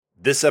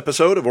This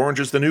episode of Orange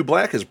is the New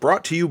Black is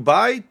brought to you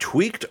by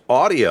Tweaked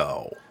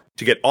Audio.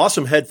 To get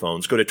awesome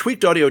headphones, go to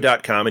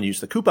tweakedaudio.com and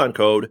use the coupon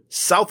code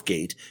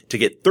SOUTHGATE to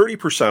get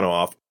 30%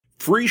 off,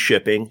 free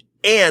shipping,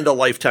 and a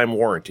lifetime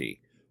warranty.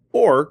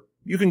 Or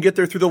you can get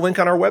there through the link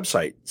on our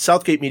website,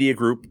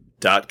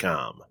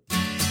 southgatemediagroup.com.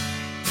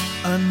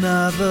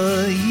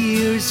 Another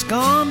year's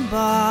gone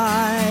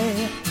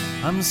by.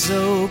 I'm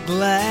so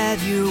glad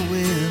you're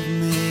with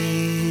me.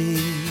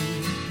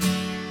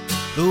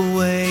 The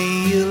way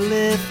you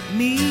lift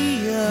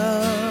me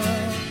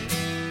up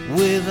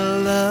with the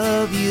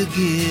love you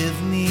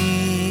give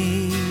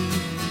me.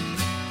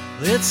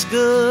 It's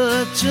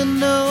good to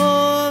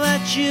know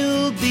that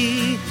you'll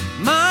be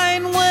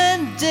mine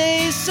when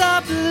days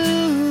are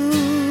blue.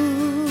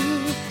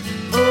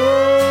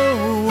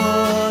 Oh,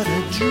 what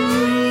a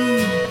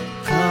dream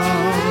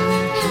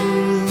come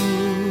true.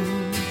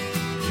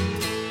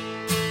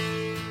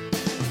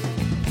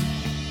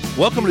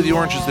 Welcome to the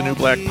Orange is the New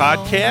Black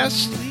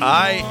podcast.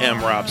 I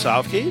am Rob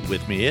Southgate.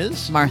 With me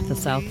is Martha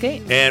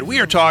Southgate. And we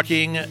are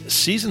talking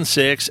Season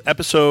 6,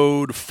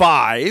 Episode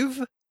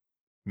 5,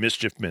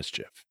 Mischief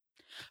Mischief.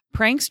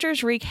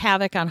 Pranksters wreak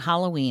havoc on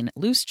Halloween.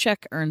 Loose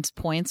Check earns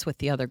points with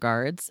the other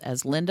guards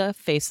as Linda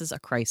faces a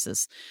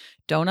crisis.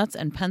 Donuts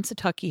and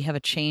Pennsatucky have a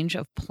change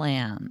of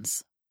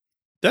plans.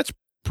 That's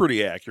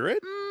pretty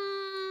accurate.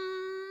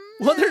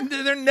 Well,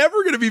 they're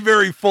never going to be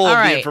very full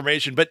of the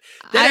information, but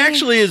that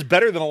actually is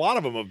better than a lot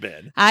of them have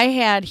been. I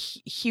had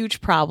huge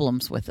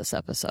problems with this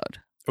episode.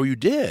 Oh, you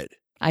did?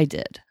 I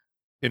did.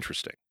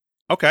 Interesting.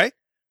 Okay.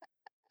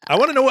 I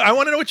want to know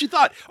what you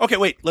thought. Okay,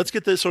 wait. Let's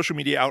get the social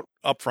media out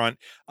up front.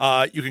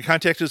 You can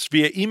contact us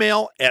via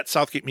email at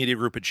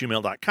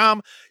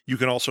southgatemediagroup@gmail.com. You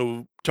can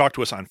also talk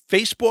to us on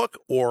Facebook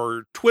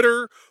or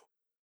Twitter.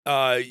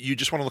 You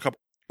just want to look up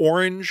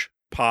Orange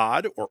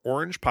Pod or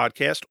Orange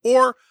Podcast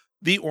or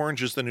the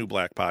Orange is the New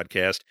Black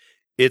podcast.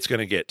 It's going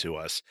to get to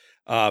us.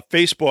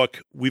 Facebook,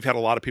 we've had a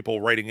lot of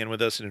people writing in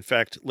with us. And in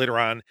fact, later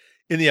on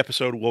in the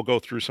episode, we'll go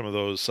through some of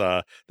those,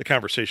 the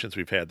conversations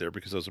we've had there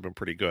because those have been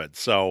pretty good.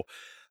 So,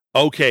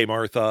 okay,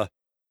 Martha,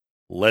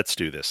 let's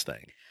do this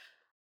thing.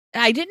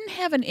 I didn't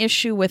have an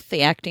issue with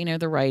the acting or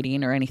the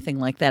writing or anything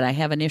like that. I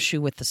have an issue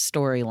with the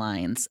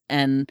storylines.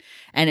 And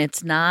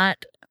it's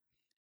not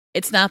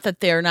that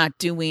they're not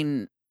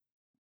doing...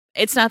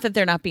 It's not that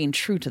they're not being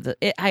true to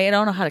I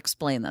don't know how to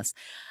explain this.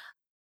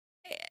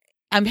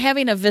 I'm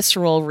having a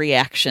visceral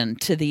reaction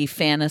to the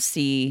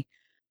fantasy.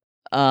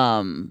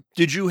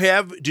 Did you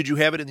have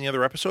it in the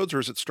other episodes, or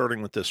is it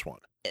starting with this one?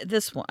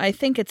 This one. I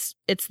think it's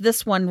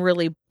this one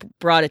really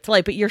brought it to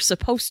light, but you're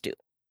supposed to.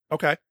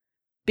 Okay.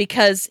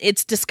 Because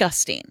it's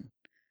disgusting.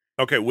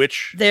 Okay,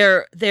 which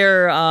their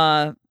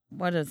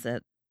what is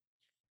it?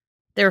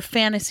 Their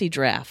fantasy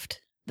draft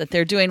that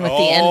they're doing with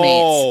the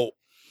inmates.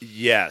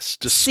 Yes,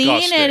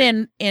 disgusting. Seeing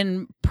it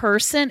in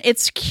person,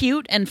 it's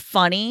cute and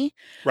funny.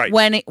 Right.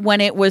 When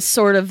it was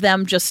sort of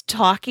them just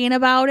talking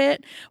about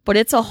it, but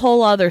it's a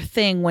whole other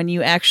thing when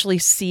you actually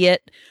see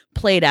it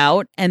played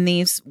out. And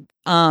these,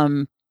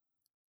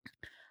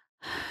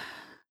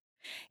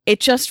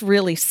 it just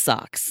really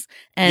sucks.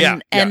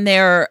 And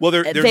they're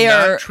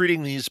not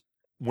treating these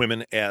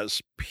women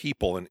as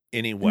people in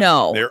any way.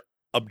 No, they're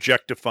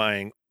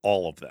objectifying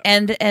all of them,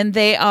 and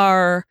they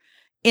are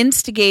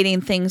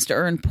instigating things to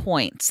earn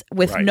points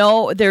with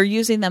they're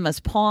using them as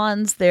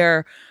pawns.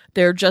 They're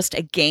just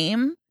a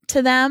game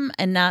to them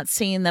and not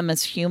seeing them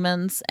as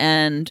humans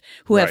and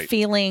who have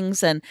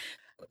feelings. And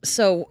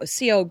so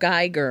C.O.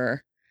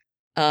 Geiger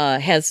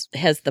has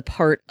the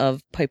part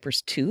of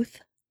Piper's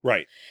tooth.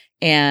 Right.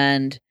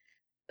 And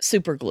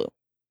super glue.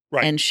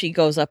 Right. And she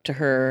goes up to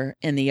her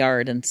in the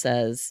yard and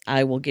says,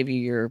 I will give you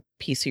your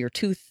piece of your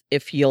tooth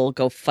if you'll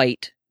go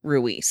fight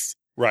Ruiz.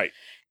 Right.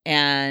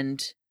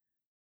 And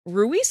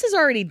Ruiz is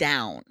already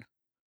down.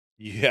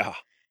 Yeah.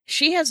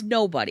 She has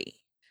nobody.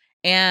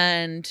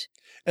 And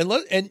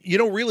you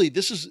know, really,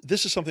 this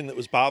is something that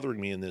was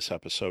bothering me in this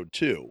episode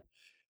too.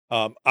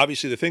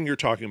 Obviously the thing you're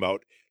talking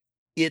about,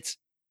 it's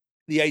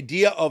the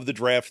idea of the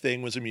draft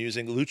thing was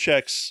amusing.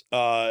 Luchek's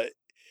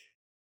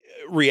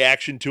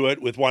reaction to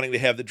it with wanting to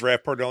have the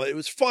draft part and all that, it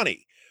was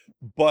funny.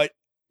 But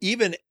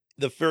even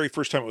the very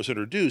first time it was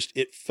introduced,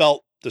 it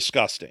felt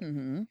disgusting.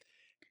 Mm-hmm.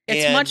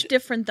 It's much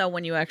different, though,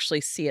 when you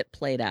actually see it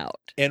played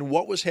out. And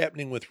what was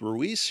happening with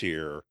Ruiz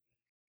here,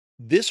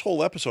 this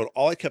whole episode,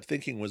 all I kept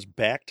thinking was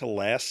back to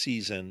last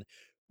season,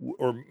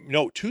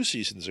 2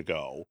 seasons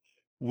ago,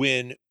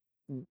 when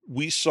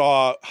we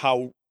saw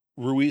how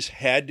Ruiz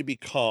had to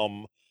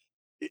become,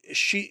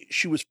 she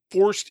was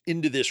forced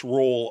into this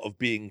role of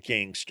being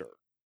gangster.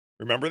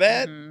 Remember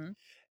that? Mm-hmm.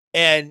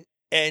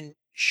 And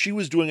she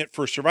was doing it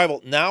for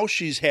survival. Now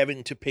she's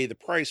having to pay the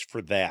price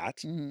for that.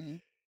 Mm-hmm.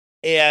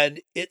 And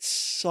it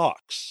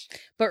sucks.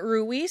 But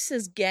Ruiz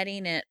is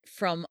getting it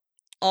from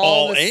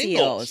all the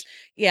angles. COs.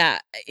 Yeah,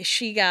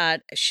 she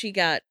got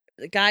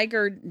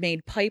Geiger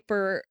made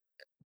Piper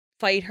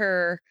fight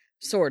her,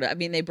 sort of. I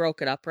mean, they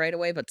broke it up right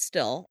away, but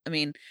still. I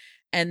mean,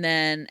 and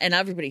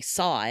everybody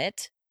saw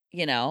it,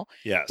 you know.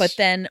 Yes. But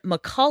then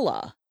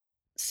McCullough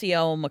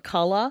CO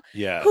McCullough,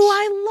 Yes. who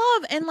I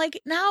love. And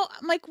like now,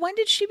 I'm like, when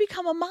did she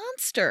become a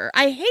monster?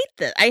 I hate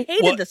this. I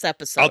hated Well, this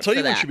episode. I'll tell for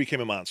you when that. she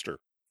became a monster.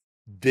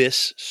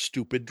 This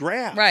stupid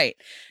draft. Right.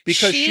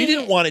 Because she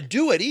didn't want to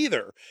do it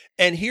either.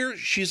 And here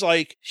she's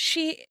like,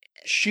 she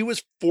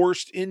was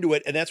forced into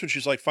it. And that's when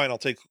she's like, fine, I'll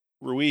take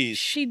Ruiz.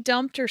 She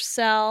dumped her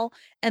cell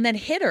and then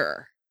hit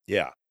her.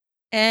 Yeah.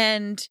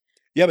 And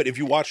yeah, but if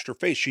you watched her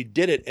face, she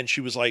did it. And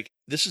she was like,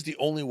 this is the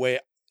only way.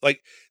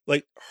 Like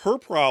her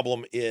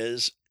problem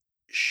is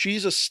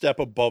she's a step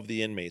above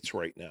the inmates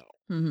right now,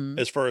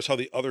 as far as how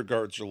the other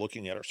guards are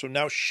looking at her. So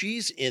now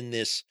she's in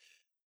this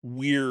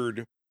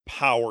weird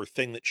power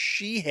thing that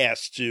she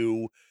has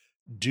to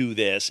do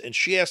this and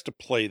she has to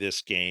play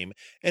this game,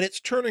 and it's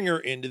turning her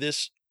into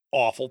this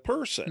awful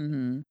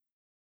person.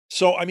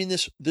 So, I mean,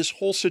 this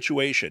whole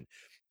situation,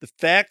 the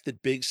fact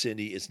that Big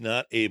Cindy is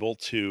not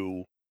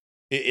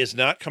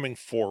coming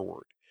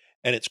forward,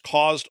 and it's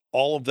caused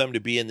all of them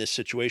to be in this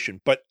situation.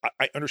 But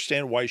I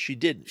understand why she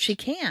didn't. She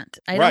can't.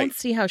 I don't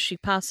see how she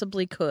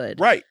possibly could.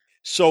 Right.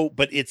 So,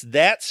 but it's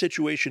that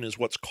situation is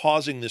what's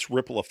causing this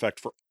ripple effect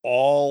for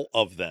all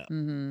of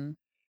them.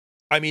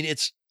 I mean,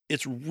 it's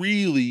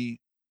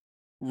really,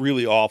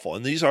 really awful.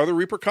 And these are the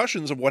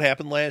repercussions of what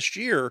happened last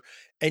year.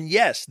 And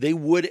yes, they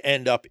would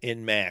end up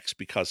in Max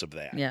because of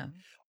that. Yeah.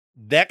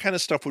 That kind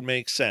of stuff would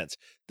make sense.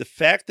 The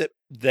fact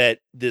that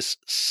this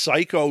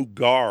psycho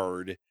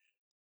guard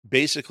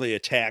basically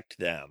attacked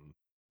them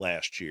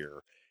last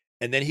year,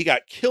 and then he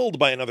got killed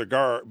by another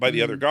guard, by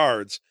the other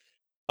guards,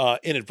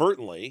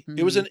 inadvertently.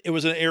 It was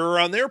an error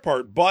on their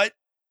part, but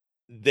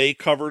they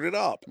covered it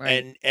up.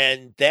 Right.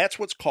 And that's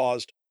what's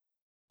caused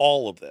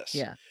all of this.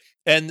 Yeah.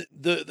 And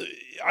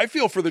I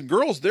feel for the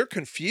girls, they're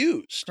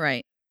confused.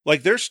 Right.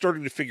 Like they're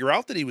starting to figure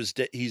out that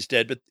he's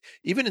dead. But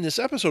even in this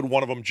episode,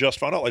 one of them just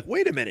found out, like,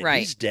 wait a minute,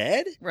 he's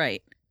dead?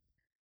 Right.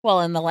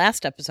 Well, in the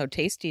last episode,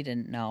 Tasty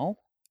didn't know.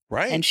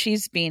 Right. And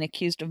she's being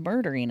accused of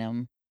murdering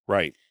him.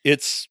 Right.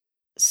 It's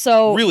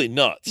so really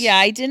nuts.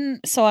 Yeah,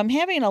 so I'm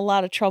having a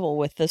lot of trouble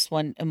with this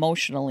one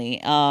emotionally.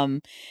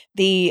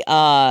 The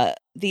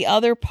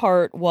other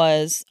part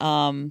was,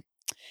 and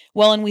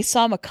we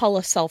saw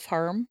McCullough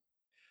self-harm.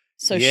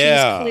 So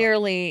she's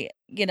clearly,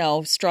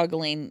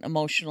 struggling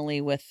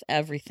emotionally with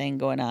everything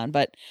going on.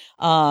 But,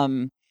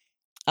 and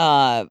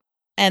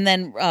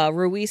then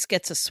Ruiz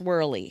gets a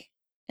swirly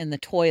in the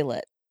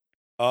toilet.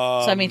 So,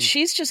 I mean,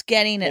 she's just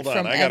getting it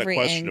from every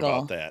angle.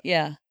 About that.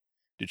 Yeah.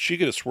 Did she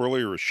get a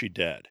swirly or is she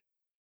dead?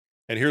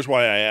 And here's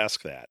why I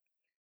ask that.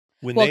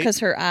 Because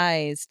her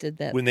eyes did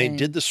that. When they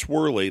did the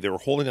swirly, they were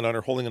holding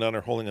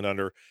it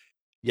under.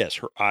 Yes,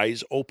 her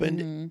eyes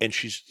opened and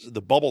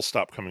the bubbles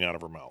stopped coming out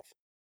of her mouth.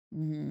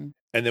 And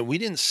then we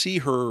didn't see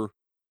her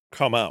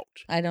come out.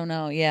 I don't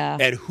know. Yeah.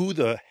 And who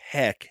the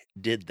heck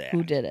did that?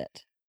 Who did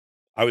it?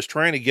 I was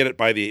trying to get it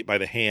by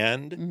the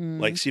hand,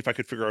 like see if I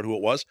could figure out who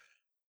it was.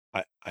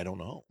 I don't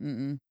know.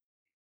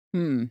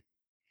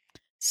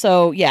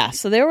 So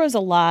so there was a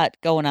lot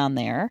going on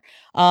there.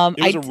 It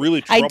was a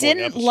really troubling I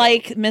didn't episode.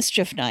 like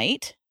Mischief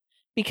Night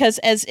because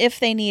as if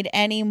they need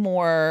any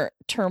more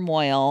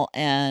turmoil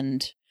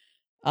and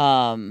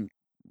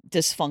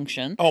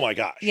dysfunction. Oh my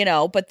gosh.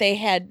 But they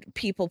had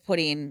people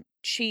putting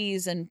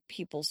cheese in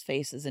people's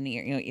faces and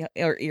ear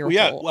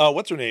hole.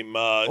 What's her name?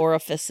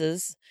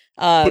 Orifices.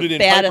 Put it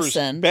in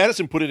Battison.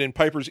 Battison put it in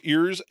Piper's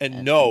ears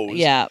and nose.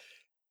 Yeah.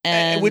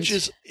 And which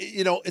is,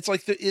 it's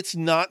like it's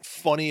not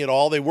funny at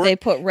all. They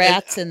put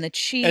rats in the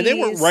cheese. And they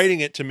weren't writing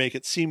it to make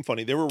it seem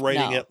funny. They were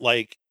writing it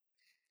like,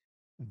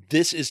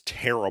 this is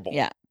terrible.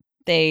 Yeah.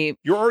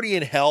 You're already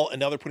in hell, and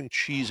now they're putting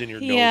cheese in your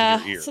nose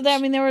and your ears. So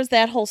there was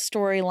that whole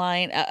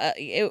storyline.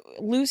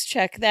 Loose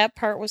check, that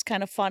part was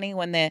kind of funny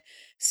when the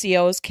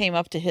COs came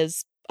up to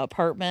his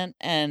apartment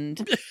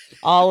and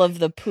all of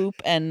the poop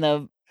and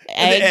the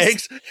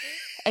eggs.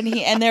 And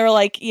they were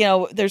like,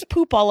 there's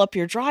poop all up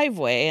your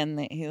driveway,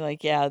 and he's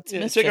like, yeah, it's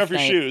Mischief take off your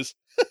Night. shoes.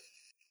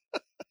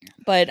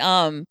 But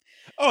and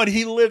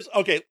he lives.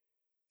 Okay,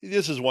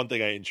 this is one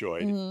thing I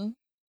enjoyed.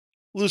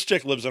 Loose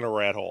Check lives in a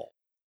rat hole.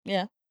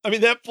 Yeah, I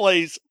mean that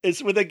place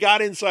is when they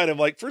got inside. I'm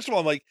like, first of all,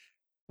 I'm like,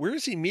 where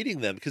is he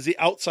meeting them? Because the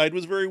outside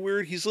was very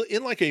weird. He's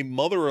in like a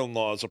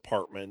mother-in-law's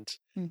apartment,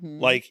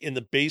 like in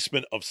the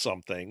basement of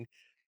something.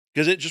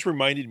 Because it just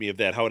reminded me of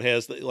that, how it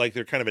has, like,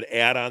 they're kind of an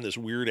add-on, this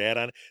weird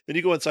add-on. Then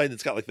you go inside and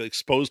it's got, like, the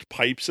exposed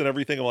pipes and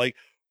everything. I'm like...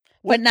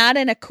 What? But not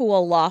in a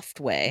cool loft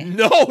way.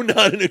 No,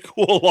 not in a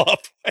cool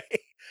loft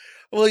way.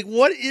 I'm like,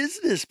 what is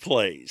this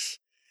place?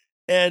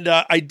 And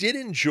I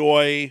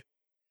enjoyed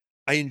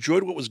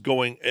what was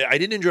going... I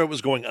didn't enjoy what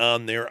was going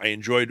on there. I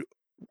enjoyed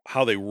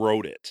how they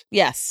wrote it.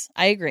 Yes,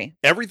 I agree.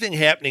 Everything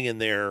happening in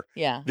there.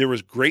 Yeah. There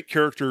was great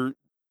character...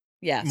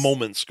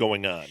 moments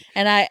going on.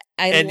 And I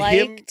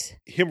liked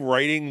him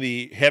having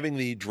the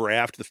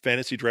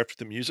fantasy draft with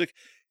the music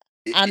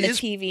on the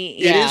TV.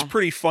 It is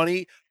pretty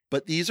funny,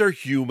 but these are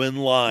human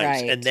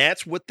lives, right. And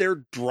that's what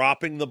they're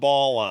dropping the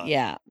ball on.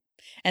 Yeah.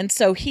 And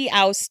so he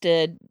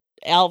ousted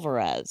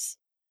Alvarez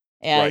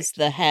as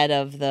the head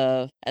of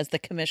as the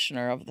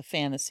commissioner of the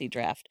fantasy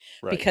draft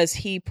because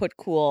he put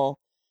cool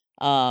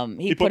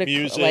He put put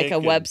music like a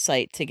and-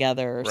 website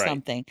together or Right.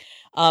 something.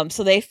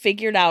 So they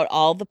figured out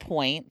all the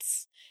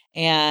points.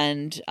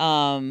 And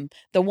the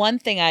one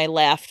thing I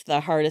laughed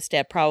the hardest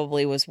at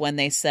probably was when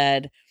they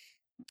said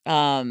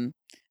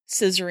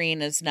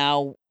scissoring is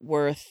now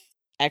worth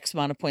X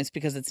amount of points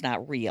because it's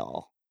not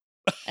real.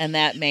 And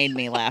that made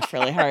me laugh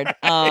really hard.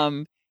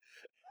 Right.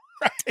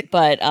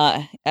 But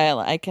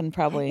I can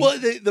probably Well,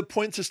 the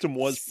point system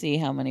was see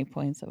how many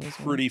points it was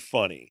pretty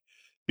funny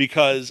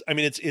because I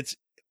mean it's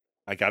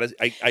I gotta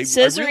I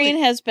Scissoring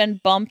really, has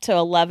been bumped to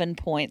 11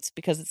 points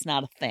because it's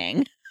not a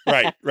thing.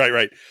 right.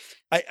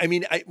 I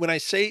mean when I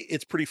say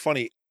it's pretty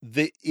funny,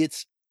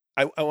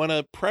 I want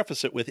to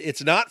preface it with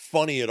it's not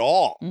funny at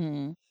all.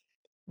 Mm-hmm.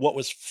 What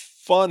was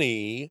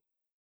funny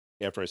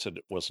after I said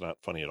it was not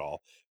funny at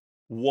all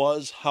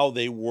was how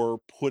they were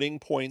putting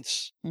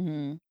points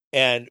Mm-hmm.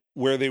 and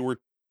where they were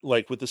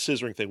like with the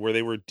scissoring thing where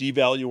they were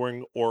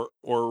devaluing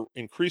or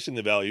increasing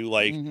the value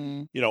like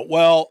Mm-hmm.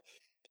 well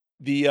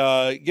the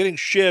getting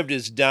shivved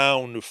is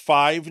down to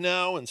 5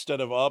 now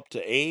instead of up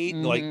to 8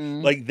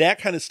 Mm-hmm. like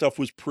that kind of stuff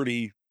was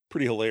pretty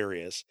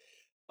hilarious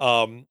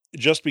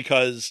just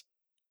because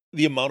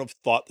the amount of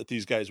thought that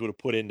these guys would have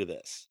put into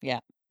this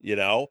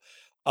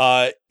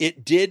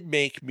it did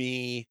make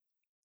me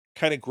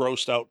kind of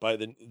grossed out by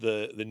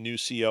the new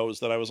COs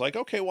that I was like,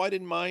 okay, well, I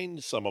didn't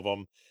mind some of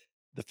them.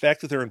 The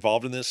fact that they're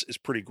involved in this is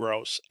pretty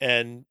gross.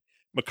 And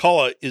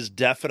McCullough is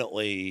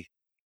definitely,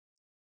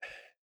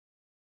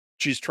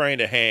 she's trying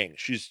to hang.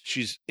 She's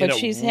But in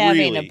she's a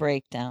having a really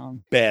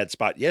breakdown. bad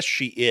spot. Yes,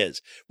 she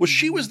is. Well,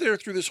 she was there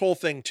through this whole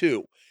thing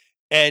too.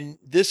 And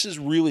this is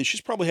really,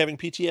 she's probably having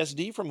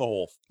PTSD from the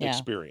whole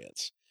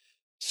experience.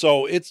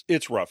 So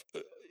it's rough.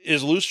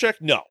 Is Luschek?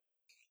 No.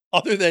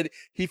 Other than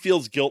he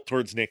feels guilt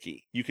towards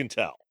Nikki. You can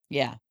tell.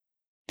 Yeah.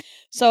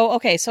 So,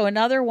 okay. So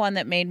another one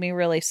that made me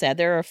really sad.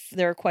 There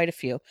are quite a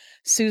few.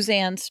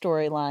 Suzanne's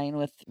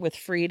storyline with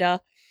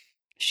Frida.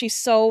 She's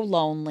so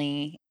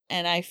lonely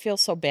and I feel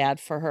so bad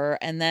for her.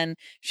 And then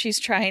she's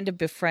trying to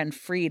befriend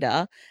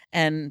Frida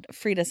and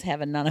Frida's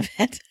having none of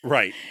it.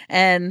 Right.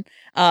 And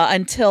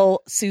until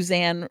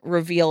Suzanne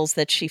reveals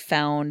that she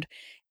found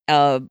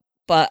a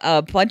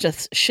bunch of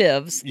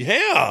shivs.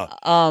 Yeah.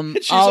 All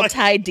like,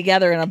 tied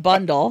together in a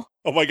bundle.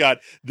 Oh my God.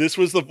 This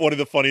was one of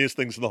the funniest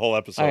things in the whole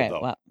episode, right,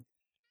 though. well.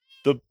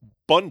 The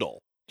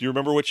bundle. Do you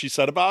remember what she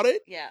said about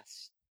it?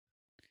 Yes.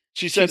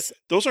 She said,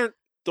 those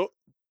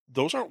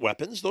aren't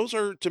weapons. Those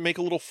are to make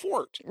a little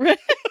fort.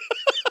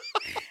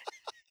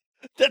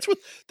 That's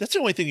the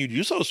only thing you'd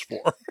use those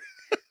for.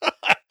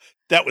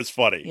 That was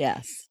funny.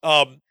 Yes.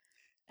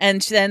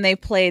 And then they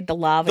played the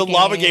lava game. The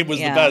lava game was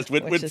the best.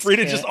 When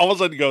Frida just all of a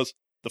sudden goes,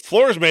 the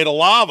floor is made of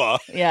lava.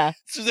 Yeah.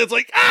 Suzanne's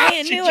like,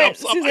 I she knew jumps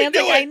it. up. Suzanne's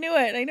like, I knew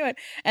it.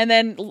 And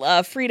then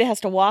Frida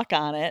has to walk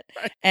on it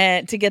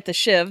and to get the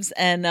shivs.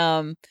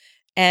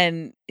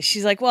 And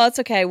she's like, well, it's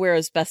okay. I wear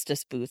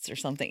asbestos boots or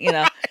something,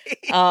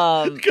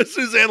 Because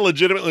Suzanne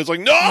legitimately was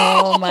like, no.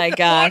 Oh my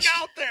gosh.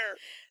 Walk out there.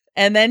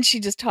 And then she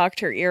just talked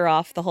her ear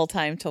off the whole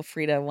time till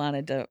Frida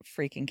wanted to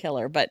freaking kill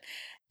her. But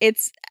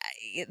it's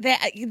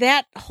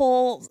that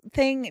whole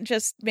thing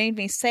just made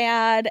me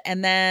sad.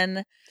 And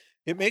then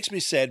it makes me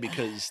sad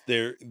because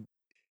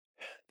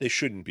they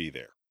shouldn't be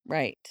there.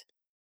 Right.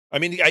 I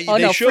mean,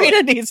 no, should.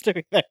 Frida needs to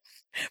be there.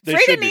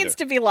 Frida needs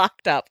to be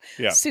locked up.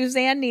 Yeah.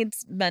 Suzanne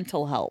needs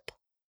mental help.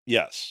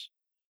 Yes.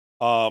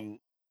 I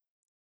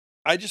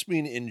just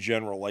mean in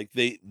general, like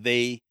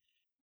they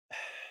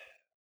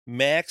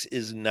Max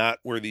is not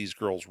where these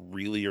girls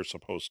really are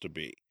supposed to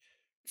be.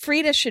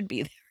 Frida should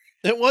be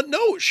there. Well,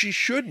 no, she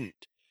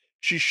shouldn't.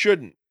 She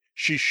shouldn't.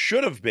 She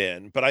should have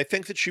been, but I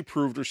think that she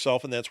proved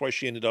herself, and that's why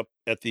she ended up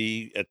at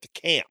the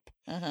camp.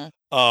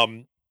 Uh-huh.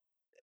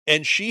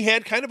 And she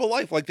had kind of a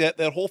life like that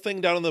whole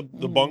thing down in the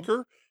Mm-hmm.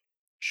 bunker.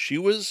 She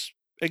was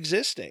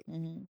existing,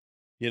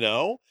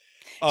 Mm-hmm.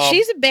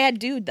 She's a bad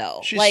dude,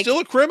 though. She's still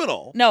a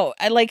criminal. No,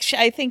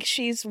 I think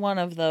she's one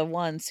of the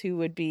ones who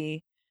would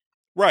be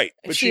right.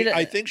 But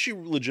I think she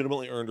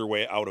legitimately earned her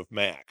way out of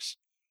Max.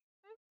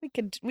 We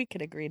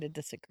could agree to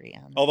disagree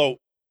on that. Although,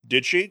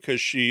 did she?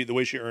 Because the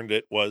way she earned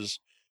it was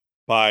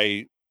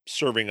by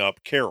serving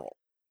up Carol.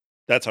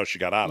 That's how she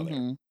got out of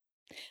there.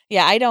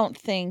 Yeah, I don't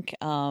think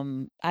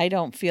I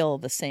don't feel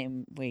the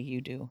same way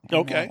you do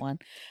on that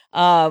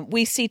one.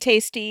 We see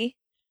Tasty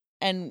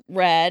and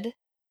Red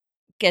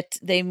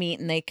they meet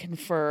and they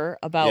confer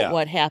about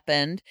what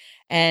happened,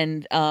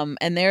 and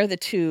they're the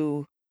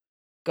two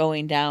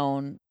going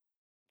down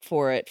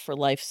for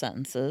life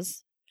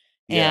sentences.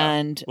 Yeah.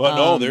 And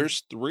no,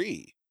 there's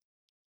 3.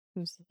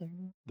 Who's the third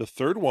one? The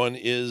third one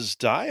is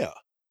Daya.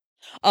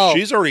 Oh,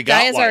 she's already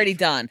got Daya's life. already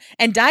done,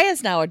 and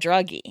Daya's now a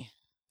druggie.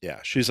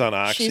 Yeah, she's on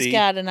oxy. She's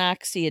got an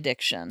oxy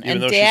addiction.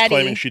 Even though she's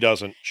claiming she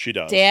doesn't, she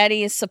does.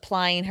 Daddy is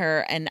supplying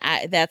her, and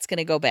that's going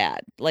to go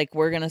bad. Like,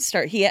 we're going to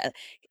start.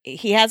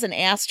 He hasn't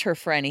asked her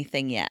for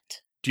anything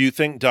yet. Do you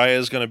think Daya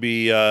is going to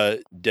be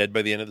dead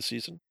by the end of the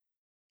season?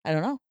 I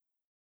don't know.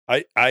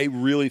 I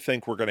really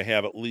think we're going to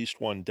have at least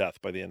one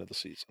death by the end of the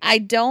season. I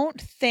don't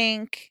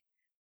think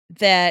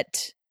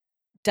that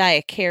die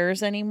of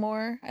cares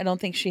anymore. I don't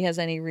think she has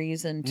any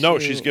reason to. No,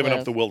 she's given up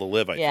live. the will to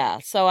live. I Yeah,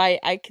 think. so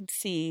I could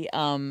see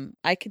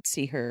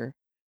her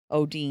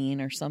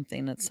ODing or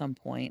something at some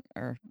point,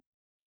 or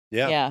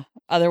Yeah.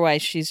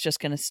 Otherwise, she's just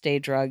going to stay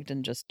drugged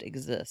and just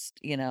exist,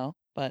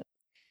 But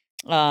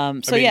so I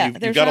mean, yeah, you've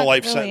there's got a not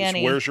life really sentence.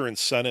 any. Where's your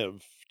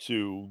incentive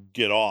to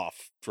get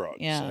off drugs?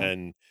 Yeah.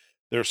 And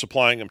they're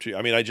supplying them to you.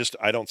 I mean,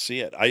 I don't see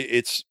it.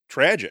 It's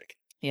tragic.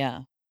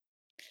 Yeah.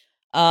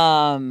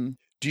 Do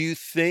you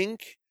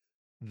think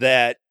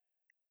that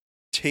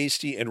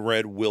Tasty and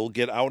Red will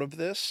get out of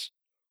this,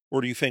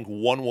 or do you think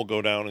one will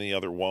go down and the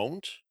other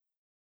won't?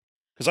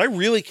 Because I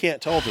really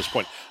can't tell at this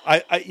point.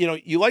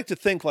 You like to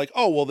think like,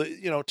 oh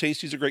well,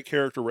 Tasty's a great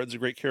character, Red's a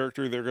great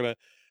character. They're gonna.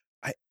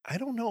 I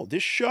don't know.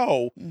 This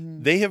show,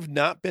 they have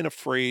not been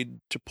afraid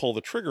to pull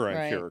the trigger on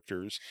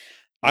characters.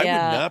 I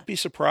would not be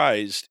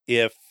surprised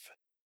if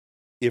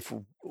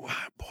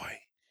boy.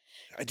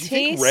 Do you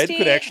think Red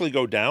could actually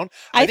go down?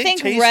 I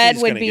think Red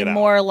would be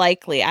more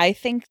likely. I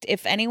think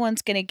if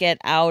anyone's going to get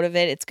out of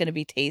it, it's going to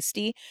be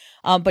Tasty.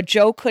 But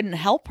Joe couldn't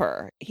help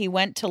her. He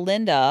went to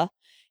Linda,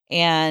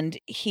 and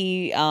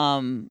he.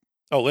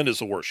 Oh, Linda's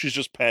the worst. She's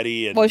just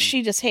petty, and well,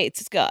 she just hates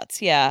his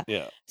guts. Yeah.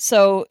 Yeah.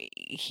 So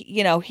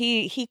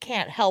he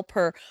can't help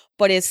her.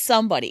 But is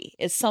something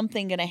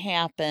going to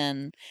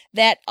happen?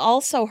 That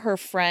also her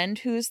friend,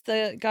 who's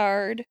the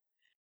guard.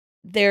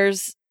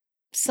 There's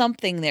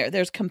something there.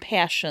 There's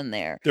compassion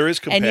there. There is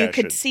compassion. And you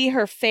could see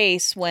her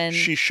face when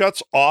she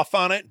shuts off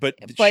on it, but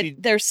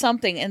there's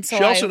something. And so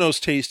she also knows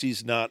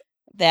Tasty's not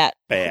that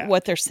bad.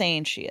 What they're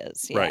saying she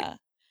is. Yeah.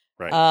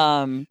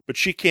 Right. But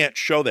she can't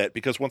show that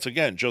because once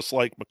again, just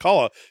like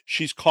McCullough,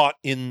 she's caught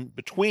in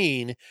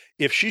between.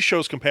 If she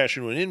shows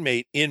compassion to an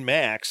inmate in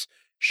Max,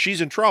 she's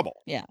in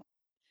trouble. Yeah.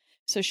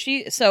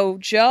 So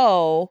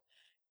Joe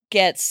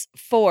gets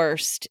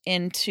forced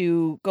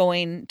into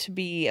going to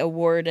be a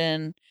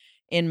warden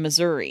in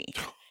Missouri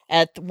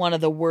at one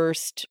of the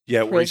worst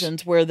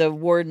prisons where the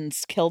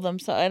wardens kill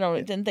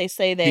themselves. Didn't they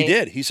say they? He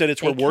did. He said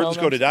it's where wardens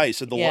go to die. He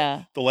said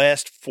the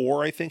last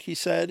 4, I think he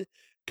said,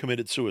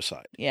 committed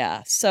suicide.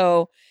 Yeah.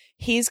 So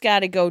he's got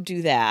to go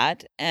do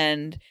that.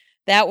 And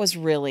that was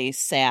really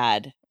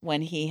sad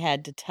when he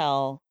had to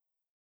tell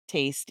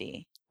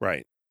Tasty.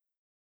 Right.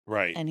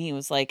 And he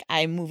was like,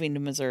 I'm moving to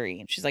Missouri.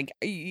 And she's like,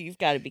 you've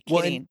got to be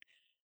kidding.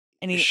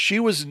 And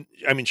she's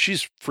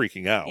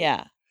freaking out.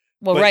 Yeah.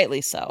 Well, rightly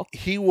so.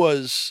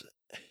 He's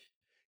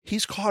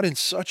caught in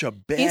such a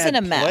bad He's in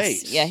a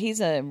place. mess. Yeah,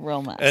 he's a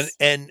real mess.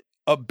 And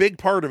a big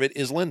part of it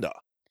is Linda.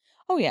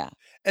 Oh, yeah.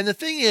 And the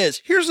thing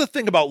is, here's the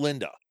thing about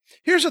Linda.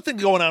 Here's the thing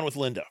going on with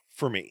Linda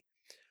for me.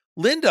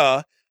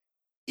 Linda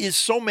is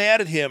so mad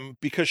at him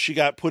because she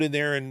got put in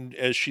there and,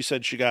 as she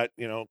said, she got,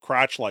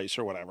 crotch lice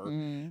or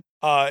whatever.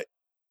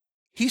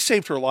 He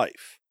saved her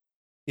life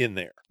in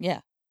there.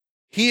 Yeah.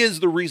 He is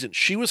the reason.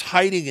 She was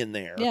hiding in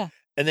there. Yeah.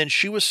 And then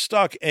she was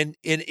stuck. And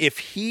if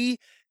he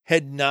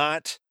had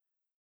not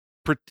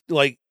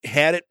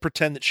had it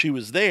pretend that she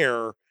was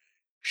there,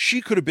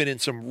 she could have been in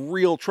some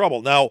real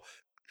trouble. Now,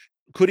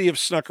 could he have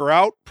snuck her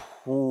out?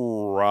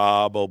 Probably.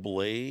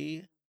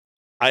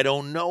 I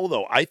don't know,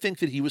 though. I think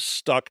that he was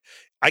stuck.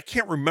 I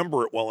can't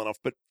remember it well enough,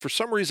 but for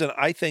some reason,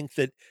 I think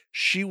that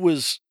she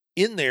was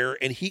in there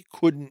and he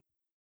couldn't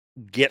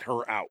get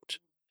her out.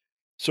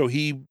 So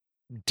he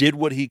did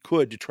what he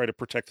could to try to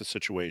protect the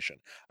situation.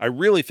 I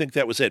really think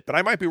that was it, but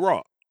I might be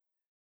wrong.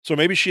 So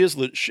maybe she has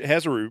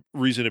a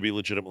reason to be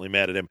legitimately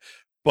mad at him,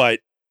 but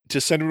to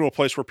send him to a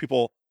place where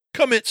people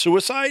commit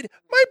suicide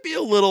might be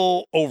a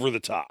little over the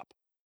top.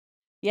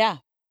 Yeah.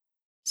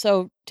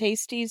 So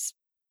Tasty's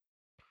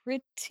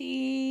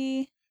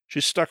pretty...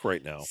 She's stuck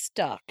right now.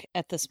 Stuck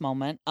at this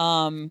moment.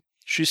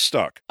 She's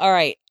stuck. All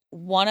right.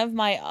 One of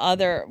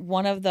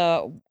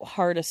the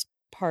hardest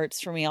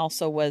parts for me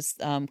also was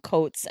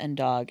Coates and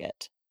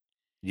Doggett.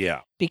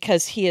 Yeah.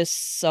 Because he is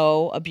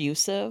so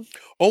abusive.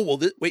 Oh, well,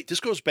 this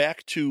goes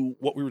back to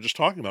what we were just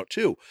talking about,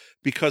 too.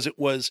 Because it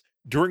was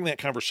during that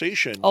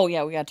conversation. Oh,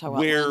 yeah, we got to talk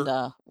about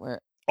Linda.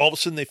 Where all of a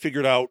sudden they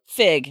figured out.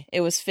 Fig.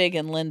 It was Fig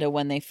and Linda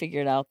when they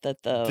figured out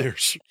that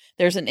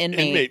there's an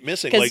inmate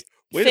missing. Like,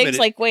 wait Fig's a minute.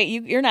 like, wait,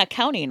 you're not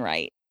counting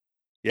right.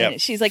 Yeah.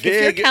 And she's like,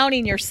 if you're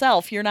counting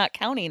yourself, you're not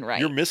counting right.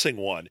 You're missing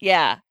one.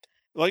 Yeah.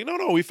 Like,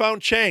 no, we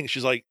found Chang.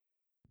 She's like,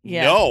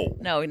 yeah.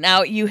 No.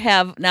 Now you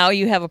have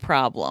a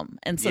problem.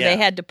 And so they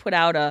had to put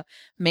out a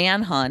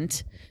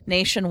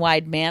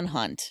nationwide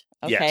manhunt.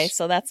 Okay. Yes.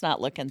 So that's not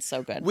looking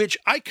so good. Which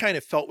I kind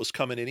of felt was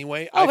coming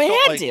anyway. Oh,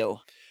 it had to.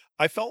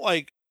 I felt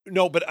like,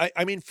 no, but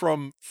I mean,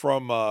 from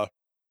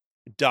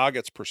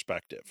Doggett's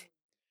perspective,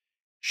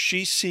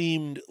 she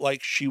seemed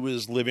like she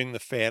was living the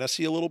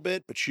fantasy a little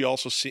bit, but she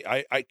also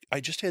I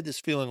just had this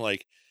feeling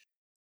like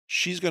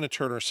she's going to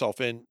turn herself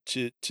in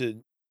to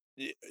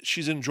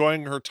she's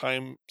enjoying her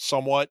time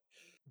somewhat,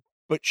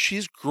 but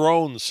she's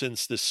grown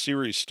since this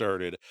series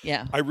started.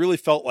 Yeah. I really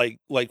felt like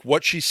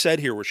what she said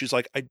here, where she's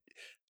like,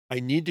 I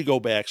need to go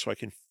back so I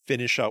can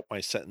finish out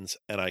my sentence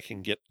and I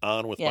can get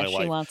on with my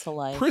life. She wants a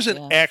life.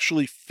 Prison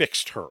actually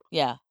fixed her.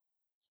 Yeah.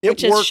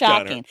 which is worked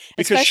on her shocking.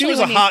 because she Especially was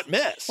a hot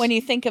mess. When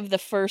you think of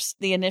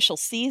the initial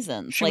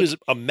seasons. She was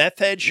a meth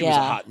head. She was a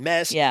hot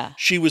mess. Yeah.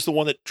 She was the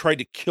one that tried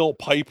to kill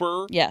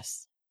Piper.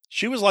 Yes.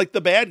 She was like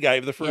the bad guy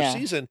of the first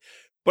season.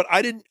 But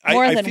I didn't.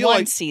 More than feel one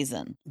like,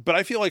 season. But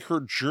I feel like her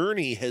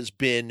journey has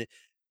been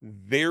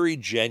very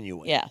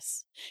genuine.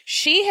 Yes.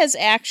 She has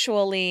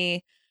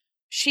actually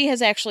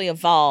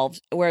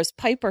evolved, whereas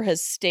Piper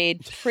has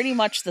stayed pretty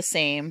much the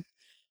same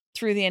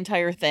through the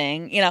entire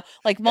thing.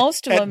 Like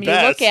most of them, you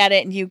look at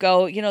it and you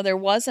go, there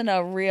wasn't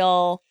a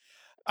real.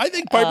 I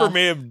think Piper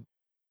may have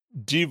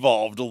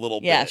devolved a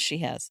little bit. Yeah, she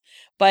has.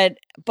 But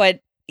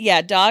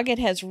yeah, Doggett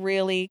has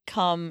really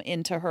come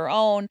into her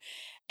own.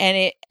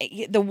 And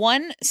the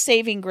one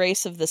saving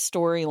grace of the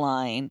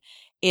storyline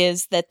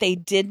is that they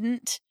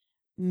didn't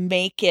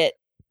make it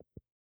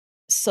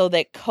so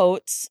that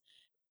Coates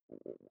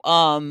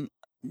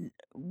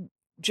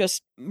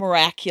just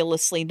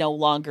miraculously no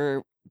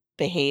longer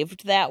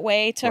behaved that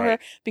way to her,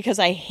 because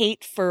I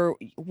hate for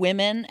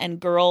women and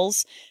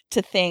girls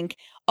to think,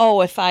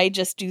 oh, if I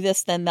just do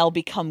this, then they'll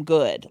become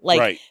good.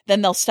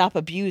 Then they'll stop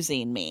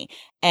abusing me.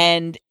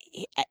 And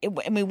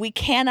I mean, we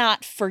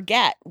cannot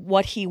forget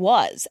what he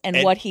was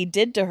and what he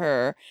did to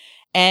her.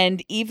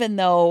 And even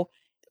though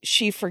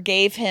she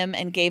forgave him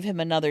and gave him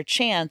another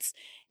chance,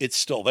 it's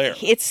still there.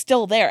 It's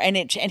still there, and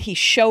he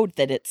showed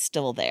that it's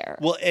still there.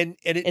 Well, and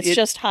it's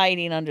just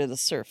hiding under the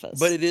surface.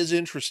 But it is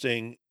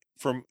interesting.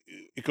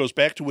 It goes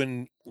back to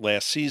when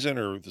last season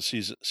or the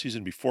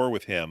season before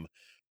with him,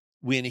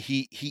 when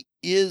he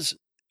is,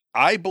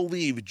 I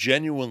believe,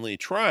 genuinely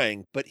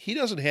trying, but he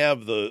doesn't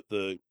have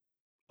the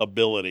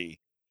ability.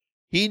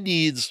 He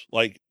needs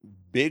like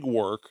big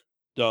work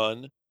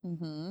done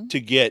to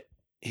get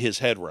his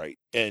head right,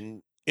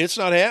 and it's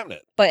not happening.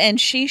 And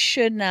she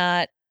should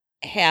not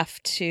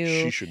have to.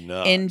 She should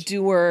not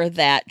endure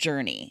that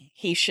journey.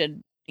 He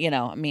should.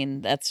 I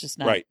mean, that's just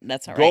not right.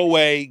 That's all right. Go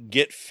away,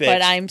 get fixed.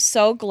 But I'm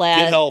so glad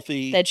get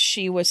healthy. That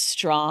she was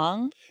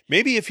strong.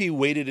 Maybe if he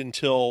waited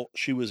until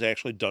she was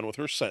actually done with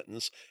her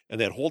sentence, and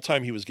that whole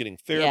time he was getting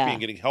therapy and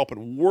getting help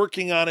and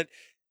working on it,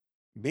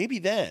 maybe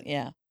then.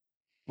 Yeah.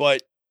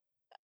 But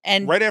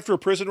right after a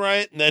prison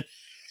riot, and then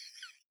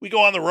we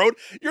go on the road,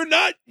 you're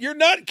not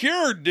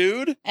cured,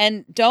 dude.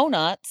 And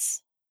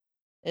Donuts,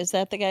 is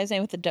that the guy's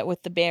name with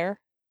the bear?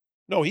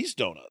 No, he's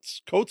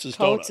Donuts. Coates is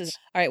Donuts.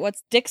 All right,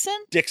 what's Dixon?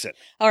 Dixon.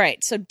 All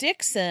right, so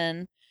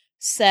Dixon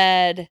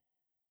said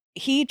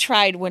he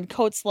tried, when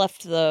Coates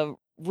left the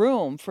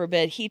room for a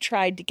bit, he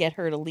tried to get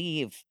her to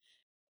leave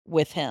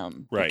with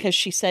him. Right. Because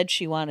she said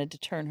she wanted to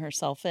turn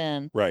herself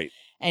in. Right.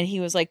 And he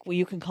was like, well,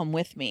 you can come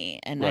with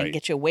me and I can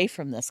get you away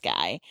from this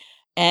guy.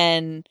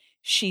 And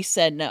she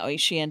said no.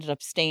 She ended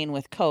up staying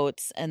with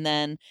Coates, and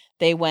then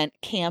they went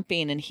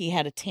camping, and he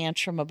had a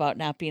tantrum about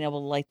not being able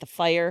to light the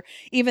fire,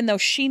 even though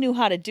she knew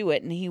how to do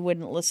it, and he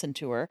wouldn't listen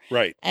to her.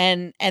 Right.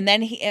 And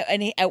then he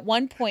at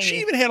one point they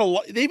even had a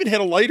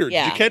lighter.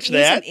 Yeah, did you catch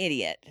that?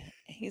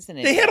 He's an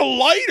idiot. They had a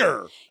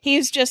lighter.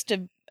 He's just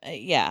a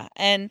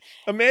And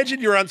imagine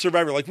you're on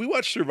Survivor. Like, we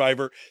watch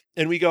Survivor,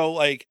 and we go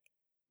like,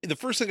 the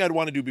first thing I'd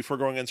want to do before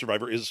going on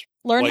Survivor is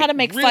learn how to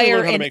make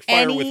fire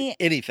with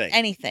anything.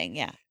 Anything,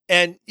 yeah.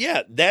 And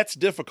yeah, that's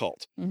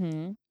difficult.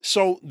 Mm-hmm.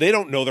 So they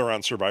don't know they're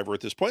on Survivor at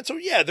this point. So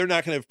yeah, they're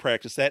not going to have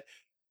practiced that.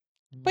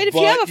 But if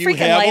you have a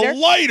freaking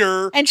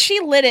lighter, and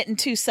she lit it in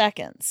 2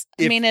 seconds.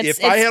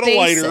 If I had a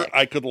lighter,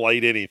 I could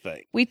light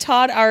anything. We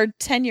taught our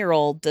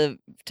 10-year-old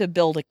to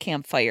build a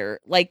campfire.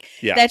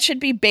 That should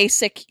be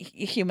basic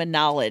human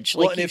knowledge.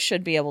 You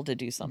should be able to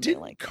do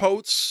something like that.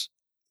 Coates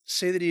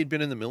say that he had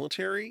been in the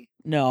military?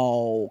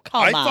 No,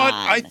 come on.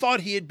 I thought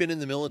he had been in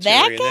the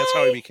military, and that's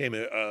how he became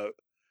a.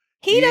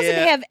 He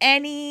doesn't have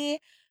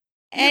anything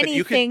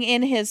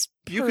in his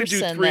person. You could do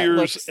 3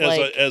 years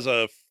as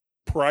a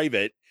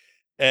private,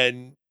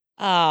 and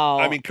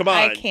I mean, come on,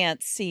 I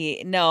can't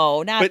see.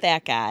 No, not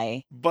that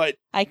guy. But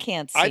I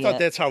can't see. I thought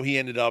that's how he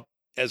ended up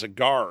as a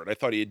guard. I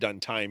thought he had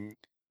done time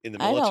in the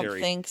military. I don't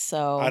think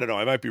so. I don't know.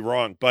 I might be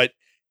wrong, but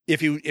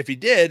if he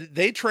did,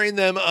 they trained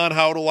them on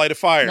how to light a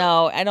fire.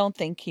 No, I don't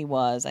think he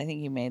was. I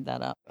think you made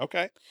that up.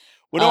 Okay.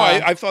 Well, no,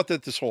 I thought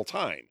that this whole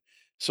time.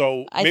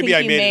 So maybe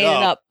I made it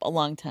up a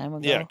long time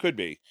ago. Yeah, it could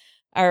be.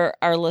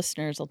 Our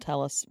listeners will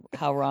tell us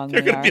how wrong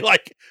they're we are. They're going to be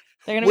like,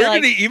 where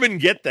did he even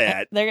get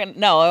that?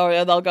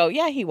 Or they'll go,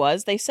 yeah, he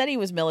was. They said he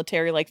was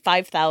military like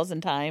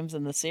 5,000 times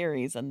in the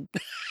series, and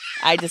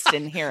I just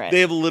didn't hear it. They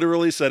have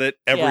literally said it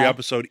every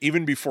episode,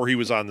 even before he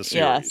was on the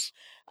series.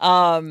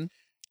 Yes.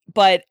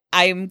 But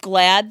I'm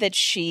glad that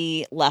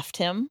she left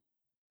him.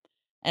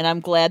 And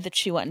I'm glad that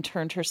she went and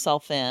turned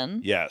herself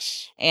in.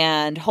 Yes.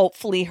 And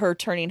hopefully her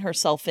turning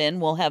herself in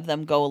will have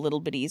them go a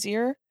little bit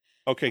easier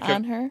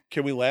on her.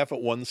 Can we laugh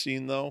at one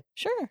scene, though?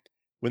 Sure.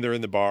 When they're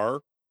in the bar,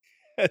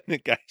 and the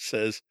guy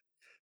says,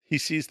 he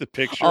sees the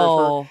picture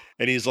of her,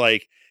 and he's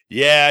like,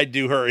 yeah, I'd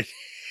do her.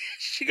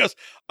 She goes,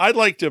 I'd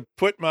like to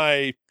put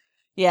my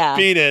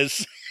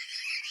penis.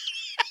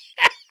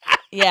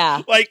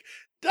 Yeah. Like,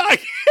 Doc.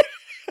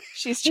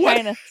 She's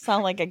trying to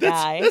sound like a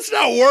guy. That's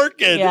not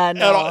working. Yeah,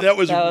 no, at all. That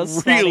was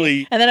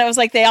really funny. And then it was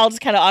like they all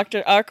just kind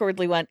of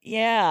awkwardly went,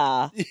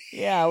 yeah,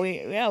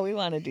 we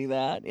want to do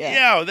that.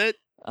 Yeah. that.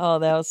 Oh,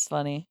 that was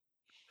funny.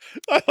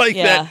 I like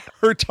that.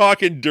 Her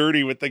talking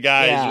dirty with the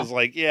guys was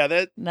like,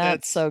 that's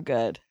not so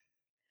good.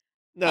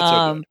 Not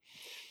so good.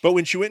 But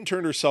when she went and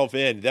turned herself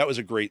in, that was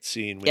a great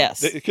scene.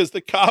 Because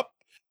the cop,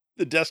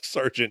 the desk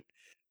sergeant,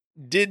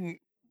 didn't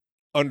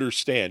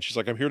understand. She's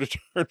like, I'm here to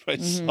turn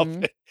myself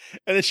in.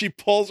 And then she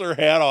pulls her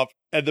hat off,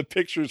 and the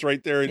picture's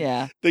right there.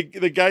 And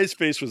the guy's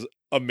face was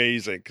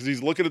amazing because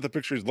he's looking at the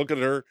picture, he's looking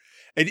at her,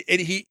 and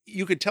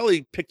you could tell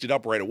he picked it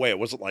up right away. It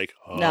wasn't like,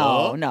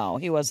 huh? No,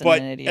 he wasn't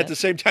an idiot. At the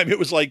same time, it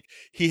was like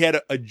he had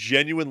a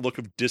genuine look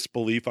of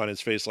disbelief on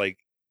his face, like,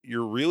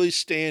 you're really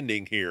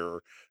standing here.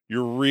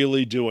 You're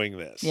really doing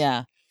this.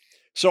 Yeah.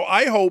 So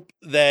I hope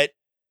that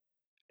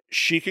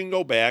she can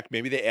go back.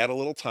 Maybe they add a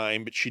little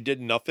time, but she did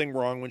nothing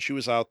wrong when she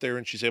was out there,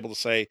 and she's able to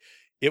say,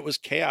 it was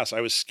chaos.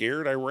 I was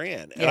scared. I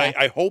ran. And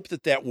I hope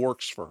that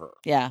works for her.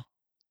 Yeah.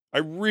 I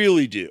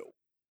really do.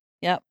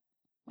 Yep.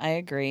 I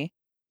agree.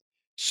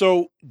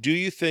 So do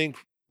you think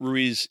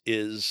Ruiz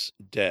is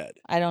dead?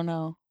 I don't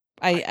know.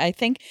 I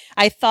think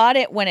I thought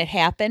it when it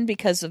happened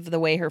because of the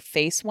way her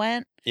face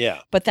went.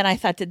 Yeah. But then I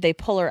thought, did they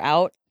pull her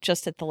out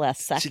just at the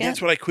last second? See,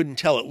 that's what I couldn't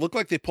tell. It looked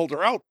like they pulled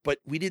her out, but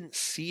we didn't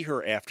see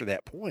her after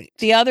that point.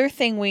 The other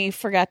thing we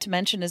forgot to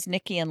mention is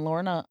Nikki and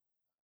Lorna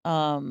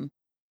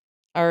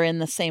are in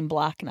the same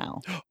block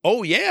now.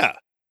 Oh, yeah.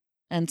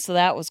 And so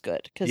that was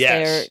good because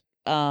they're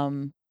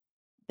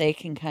they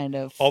can kind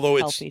of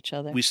help each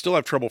other. We still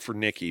have trouble for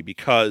Nikki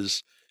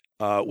because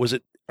are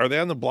they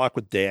on the block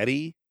with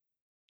Daddy?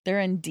 They're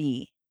in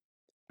D.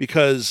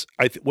 Because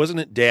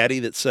wasn't it Daddy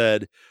that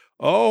said,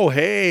 oh,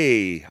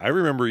 hey, I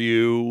remember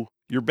you.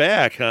 You're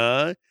back,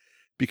 huh?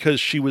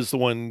 Because she was the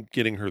one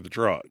getting her the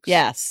drugs.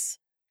 Yes.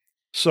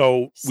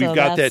 So we've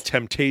got that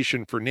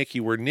temptation for Nikki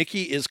where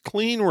Nikki is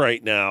clean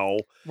right now.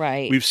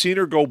 Right. We've seen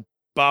her go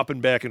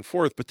bopping back and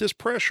forth, but this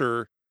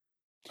pressure,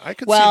 I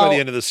could see by the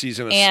end of the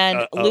season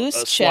a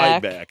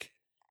slide back.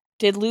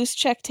 Did Loose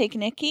Check take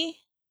Nikki?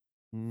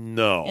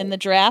 No. In the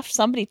draft,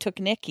 somebody took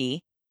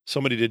Nikki.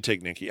 Somebody did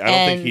take Nikki. I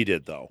don't think he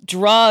did, though.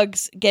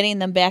 Drugs, getting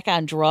them back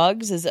on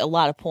drugs is a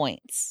lot of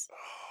points.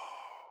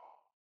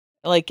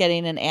 Like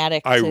getting an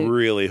addict. I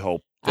really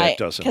hope that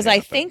doesn't happen. Because I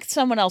think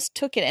someone else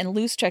took it, and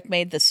Loose Check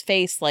made this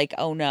face like,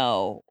 oh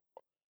no.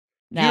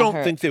 You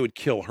don't think they would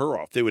kill her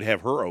off. They would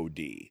have her OD.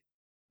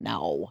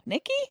 No.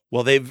 Nikki?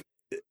 Well,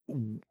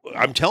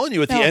 I'm telling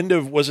you, at the end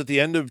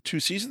of 2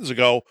 seasons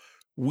ago,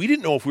 we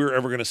didn't know if we were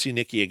ever going to see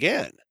Nikki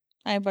again.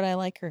 But I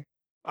like her.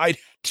 I do,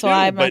 so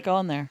I'm not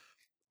going there.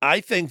 I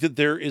think that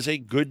there is a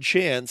good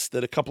chance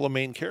that a couple of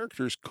main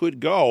characters could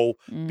go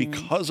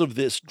because of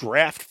this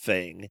draft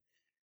thing,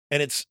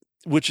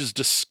 which is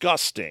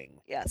disgusting.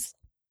 Yes.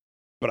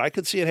 But I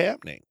could see it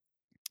happening.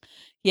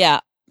 Yeah.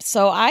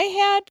 So I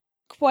had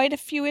quite a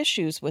few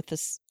issues with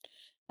this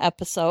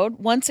episode.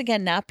 Once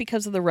again, not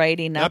because of the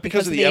writing, not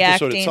because of the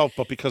episode acting, itself,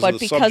 but because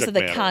of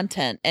the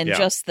content and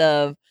just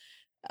the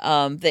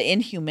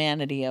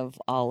inhumanity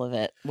of all of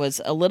it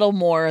was a little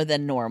more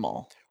than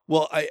normal.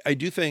 Well, I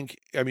do think,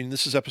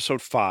 this is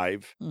episode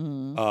 5.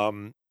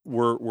 Mm-hmm.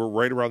 We're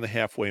right around the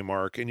halfway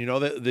mark. And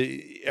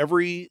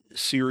every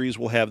series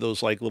will have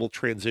those like little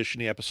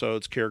transition-y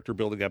episodes, character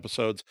building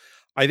episodes.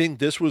 I think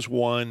this was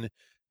one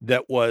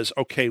that was,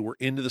 okay, we're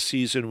into the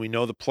season. We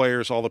know the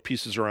players, all the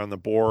pieces are on the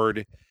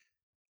board.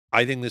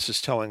 I think this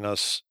is telling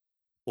us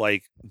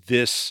like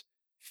this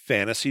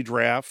fantasy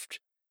draft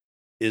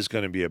is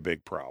going to be a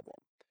big problem.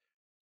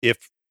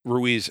 If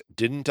Ruiz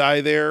didn't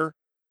die there,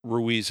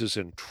 Ruiz is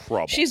in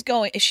trouble.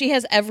 She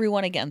has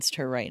everyone against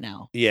her right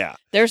now. Yeah.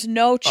 There's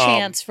no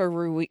chance for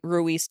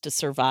Ruiz to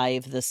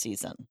survive this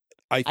season.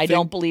 I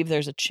don't believe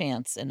there's a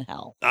chance in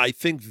hell. I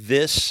think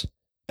this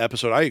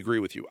episode, I agree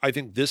with you. I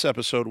think this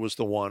episode was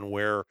the one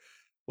where,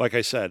 like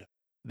I said,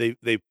 they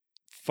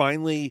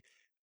finally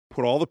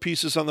put all the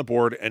pieces on the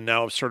board and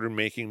now have started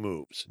making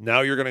moves. Now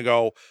you're going to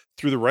go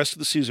through the rest of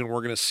the season.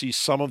 We're going to see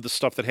some of the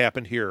stuff that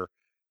happened here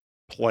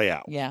play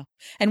out. Yeah.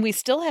 And we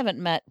still haven't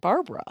met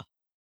Barbara.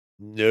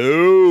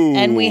 No.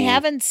 And we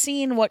haven't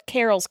seen what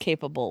Carol's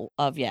capable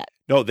of yet.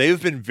 No,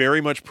 they've been very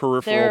much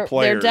peripheral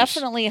players. They're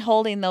definitely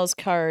holding those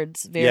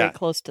cards very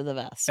close to the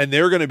vest. And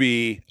they're going to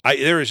be,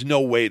 there is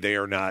no way they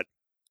are not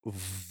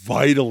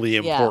vitally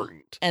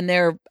important. And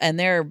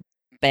they're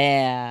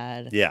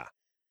bad. Yeah.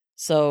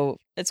 So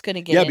it's going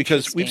to get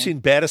because we've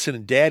seen Baddison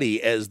and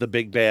Daddy as the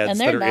big bads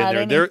that are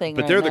in there.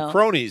 They're the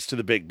cronies to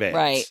the big bads.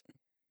 Right.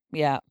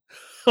 Yeah.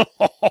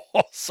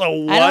 So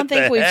what I don't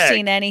think we've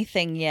seen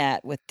anything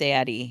yet with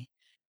Daddy.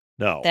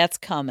 No. That's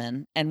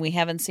coming. And we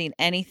haven't seen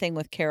anything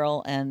with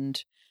Carol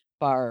and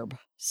Barb.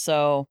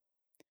 So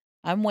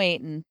I'm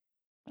waiting.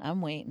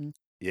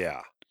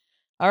 Yeah.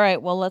 All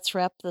right. Well, let's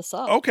wrap this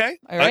up. Okay.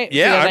 All right.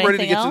 I'm ready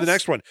to get to the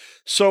next one.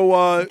 So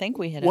I think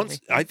we hit everything.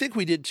 I think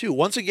we did too.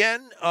 Once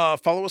again,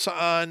 follow us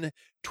on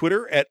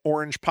Twitter at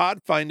Orange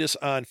Pod. Find us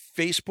on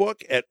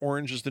Facebook at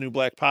Orange is the New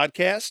Black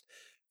Podcast.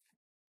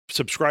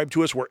 subscribe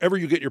to us wherever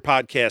you get your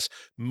podcasts.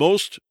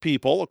 Most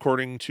people,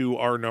 according to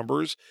our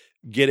numbers,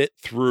 get it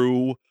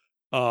through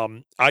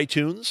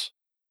iTunes.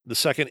 The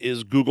second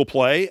is Google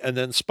Play, and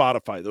then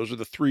Spotify. Those are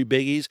the three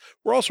biggies.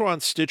 We're also on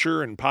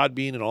Stitcher and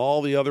Podbean and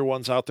all the other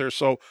ones out there.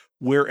 So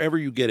wherever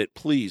you get it,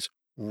 please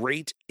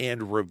rate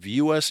and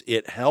review us.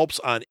 It helps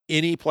on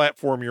any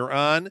platform you're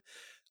on.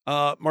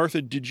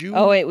 Martha, did you?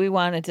 Oh wait, we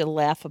wanted to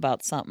laugh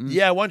about something.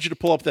 Yeah, I want you to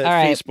pull up that All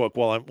right. Facebook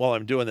while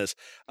I'm doing this.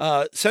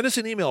 Send us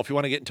an email if you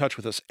want to get in touch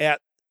with us at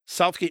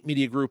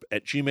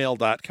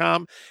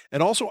southgatemediagroup@gmail.com,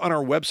 and also on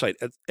our website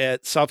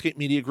at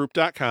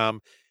southgatemediagroup.com.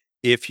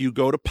 If you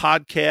go to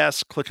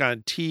podcasts, click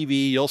on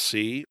TV, you'll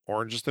see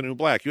Orange is the New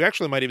Black. You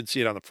actually might even see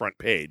it on the front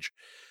page.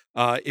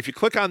 If you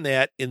click on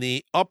that, in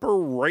the upper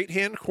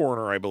right-hand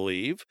corner, I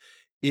believe,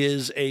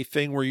 is a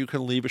thing where you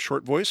can leave a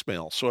short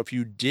voicemail. So if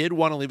you did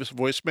want to leave us a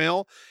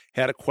voicemail,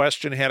 had a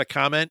question, had a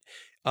comment,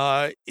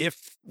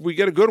 if we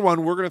get a good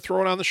one, we're going to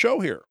throw it on the show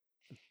here.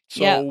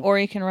 So, yeah, or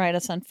you can write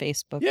us on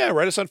Facebook. Yeah,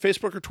 write us on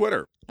Facebook or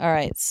Twitter. All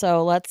right,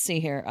 so let's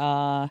see here.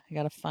 I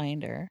got to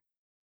find her.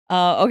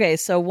 Okay,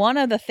 so one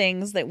of the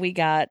things that we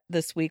got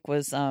this week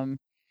was,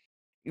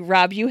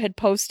 Rob, you had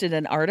posted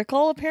an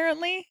article,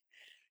 apparently?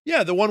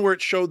 Yeah, the one where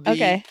it showed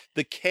the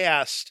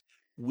cast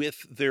with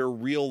their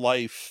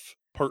real-life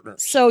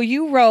partners. So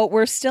you wrote,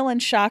 "We're still in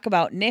shock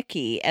about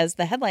Nikki" as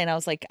the headline. I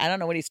was like, I don't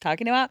know what he's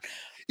talking about.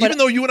 Even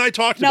though you and I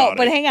talked about it. No,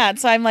 but hang on.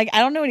 So I'm like,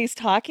 I don't know what he's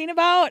talking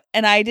about.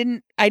 And I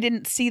didn't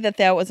see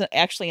that was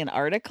actually an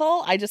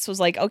article. I just was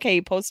like, okay,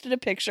 he posted a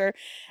picture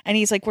and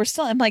he's like,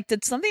 I'm like,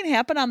 did something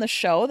happen on the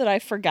show that I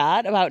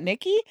forgot about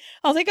Nikki?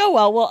 I was like, oh,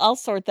 well, I'll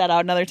sort that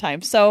out another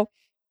time. So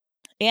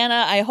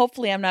Anna,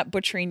 hopefully I'm not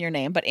butchering your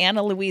name, but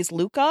Anna Louise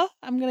Luca,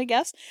 I'm going to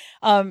guess.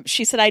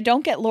 She said, I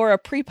don't get Laura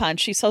Prepon.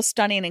 She's so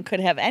stunning and could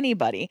have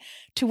anybody.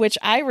 To which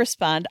I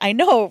respond, I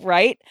know,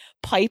 right?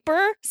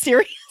 Piper?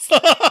 Seriously?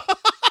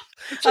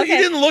 So you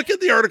didn't look at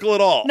the article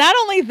at all. Not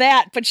only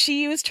that, but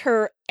she used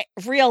her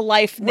real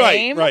life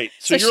name. Right.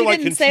 So you're she like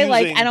didn't confusing. say,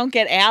 like, I don't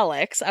get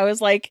Alex. I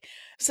was like,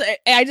 so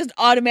I just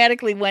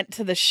automatically went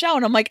to the show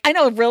and I'm like, I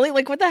know, really?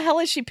 Like, what the hell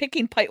is she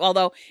picking Piper?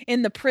 Although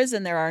in the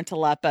prison, there aren't a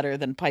lot better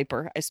than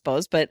Piper, I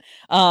suppose. But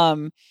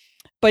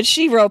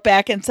she wrote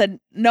back and said,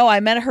 no,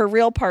 I meant her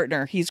real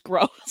partner. He's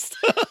gross.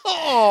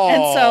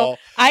 And so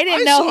I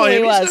didn't know who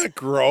he was. He's not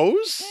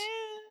gross.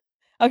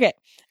 Okay.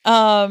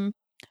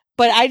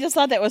 But I just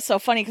thought that was so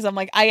funny because I'm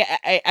like,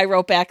 I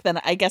wrote back then,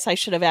 I guess I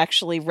should have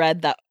actually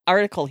read the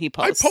article he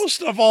posts. I post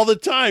stuff all the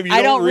time.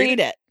 I don't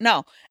read it.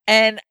 No.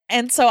 And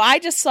so I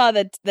just saw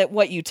that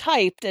what you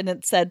typed and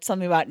it said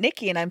something about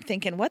Nikki and I'm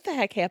thinking, what the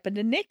heck happened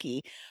to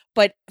Nikki?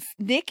 But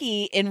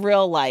Nikki in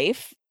real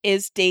life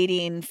is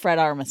dating Fred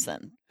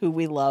Armisen, who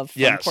we love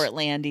from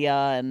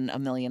Portlandia and a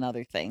million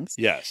other things.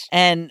 Yes.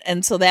 And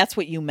so that's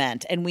what you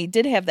meant. And we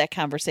did have that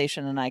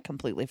conversation and I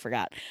completely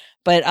forgot.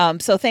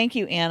 But so thank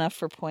you, Anna,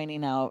 for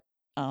pointing out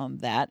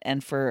that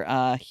and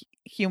for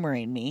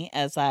humoring me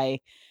as I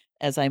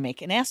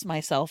make an ass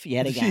myself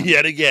yet again.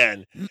 Yet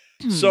again.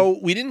 So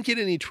we didn't get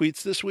any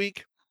tweets this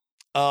week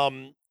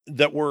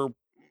that were,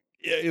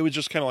 it was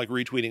just kind of like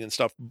retweeting and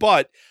stuff.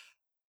 But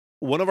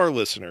one of our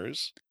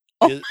listeners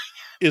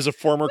is a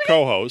former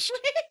co-host.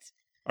 Wait.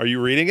 Are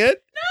you reading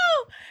it?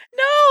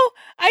 No,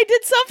 I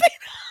did something.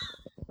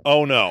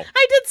 Oh, no.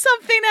 I did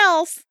something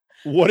else.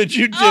 What did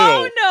you do?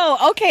 Oh,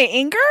 no. Okay,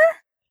 Inger?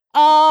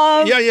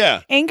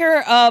 Yeah.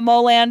 Inger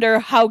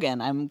Molander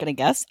Haugen, I'm going to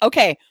guess.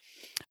 Okay.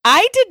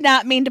 I did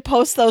not mean to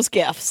post those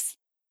GIFs.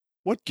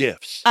 What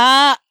GIFs?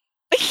 Yeah.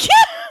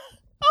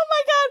 Oh,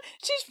 my God.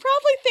 She's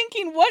probably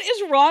thinking, what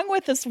is wrong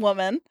with this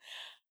woman?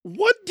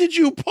 What did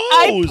you post?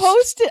 I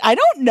posted. I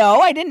don't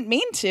know. I didn't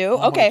mean to.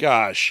 Oh okay. My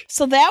gosh.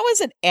 So that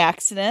was an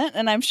accident,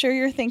 and I'm sure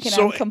you're thinking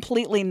I'm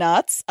completely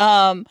nuts.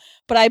 But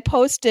I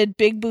posted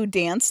Big Boo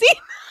dancing.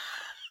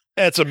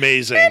 That's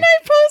amazing. And I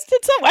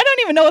posted some. I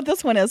don't even know what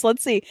this one is.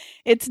 Let's see.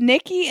 It's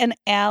Nikki and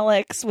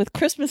Alex with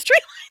Christmas tree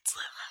lights.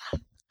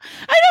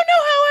 I don't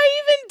know how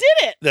I even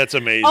did it. That's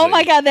amazing. Oh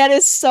my God, that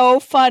is so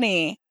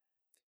funny.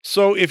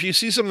 So if you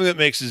see something that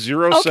makes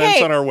zero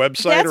sense on our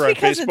website or on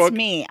because Facebook, it's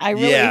me. I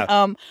really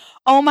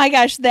oh my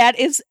gosh, that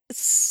is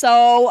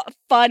so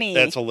funny.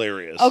 That's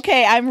hilarious.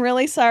 Okay, I'm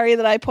really sorry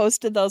that I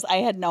posted those. I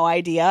had no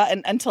idea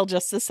until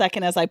just a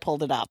second as I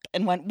pulled it up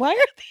and went, why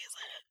are these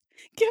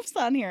gifts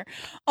on here?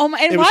 Oh my,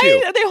 and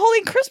why are they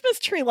holding Christmas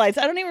tree lights?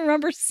 I don't even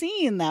remember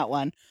seeing that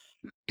one.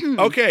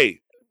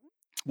 Okay.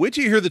 Wait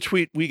till you hear the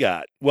tweet we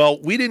got.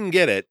 Well, we didn't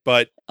get it,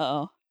 but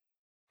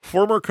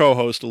former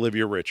co-host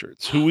Olivia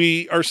Richards, who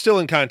we are still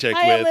in contact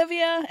with. Hi,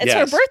 Olivia. It's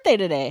her birthday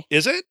today.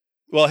 Is it?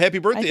 Well, happy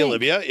birthday,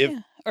 Olivia.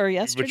 Or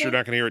yesterday. But you're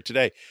not going to hear it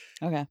today.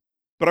 Okay.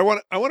 But I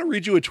want to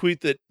read you a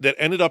tweet that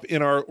ended up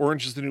in our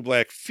Orange is the New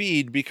Black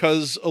feed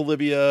because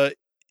Olivia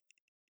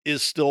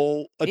is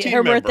still a team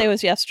member. Her birthday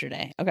was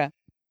yesterday. Okay.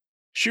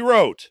 She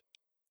wrote,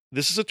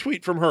 this is a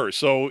tweet from her.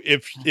 So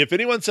if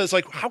anyone says,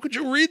 like, how could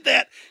you read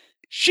that?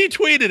 She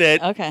tweeted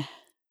it. Okay.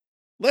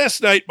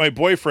 Last night, my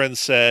boyfriend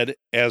said,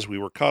 as we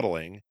were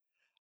cuddling,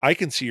 I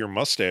can see your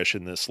mustache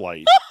in this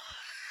light.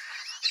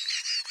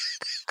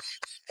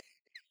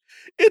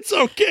 It's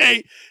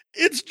okay.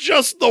 It's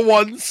just the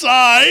one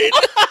side.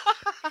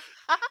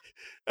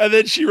 And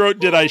then she wrote,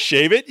 did I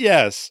shave it?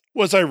 Yes.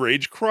 Was I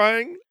rage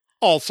crying?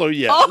 Also,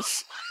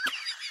 yes.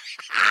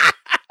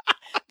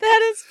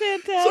 That is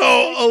fantastic.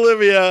 So,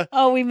 Olivia.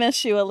 Oh, we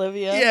miss you,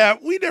 Olivia. Yeah,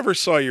 we never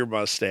saw your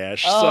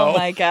mustache. Oh,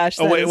 my gosh.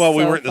 Oh, wait, well,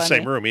 we so weren't in the funny.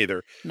 same room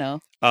either.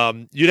 No.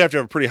 You'd have to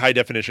have a pretty high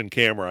definition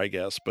camera, I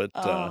guess. But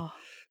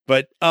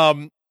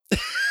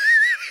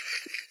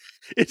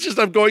it's just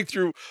I'm going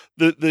through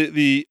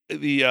the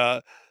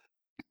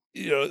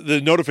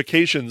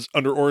notifications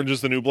under Orange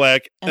is the New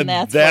Black, and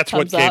that's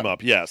what came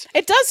up. Yes,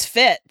 it does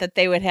fit that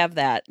they would have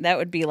that. That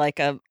would be like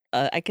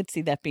I could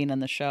see that being in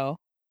the show.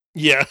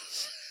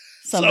 Yes,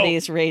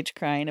 somebody's rage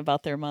crying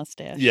about their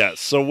mustache. Yes,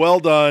 so well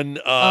done.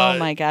 Oh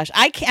my gosh,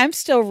 I'm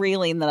still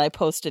reeling that I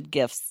posted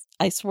gifts.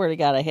 I swear to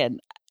God, I had.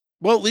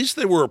 Well, at least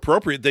they were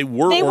appropriate. They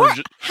were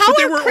orange. How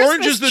they are were Christmas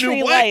Orange is the New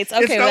tree Black. lights?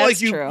 Okay, it's not well, like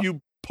true.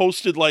 you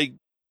posted like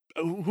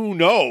who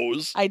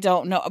knows. I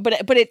don't know, but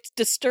it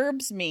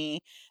disturbs me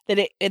that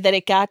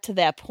it got to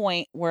that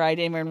point where I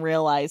didn't even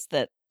realize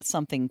that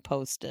something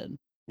posted.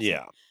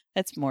 Yeah,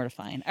 that's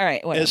mortifying. All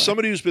right, whatever. As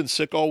somebody who's been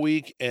sick all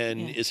week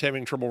and is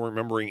having trouble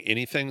remembering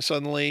anything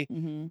suddenly,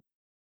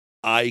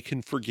 I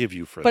can forgive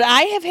you for that. But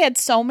I have had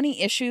so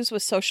many issues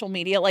with social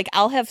media. Like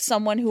I'll have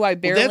someone who I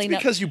barely know.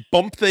 That's because you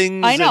bump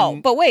things. I know,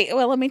 but wait.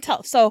 Well, let me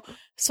tell. So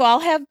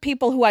I'll have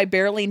people who I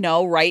barely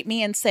know write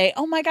me and say,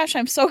 "Oh my gosh,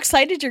 I'm so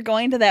excited you're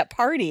going to that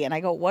party." And I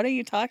go, "What are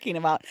you talking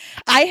about?"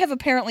 I have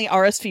apparently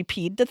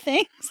RSVP'd to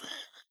things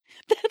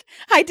that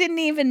I didn't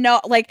even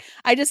know. Like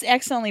I just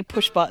accidentally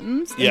push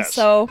buttons. Yes. And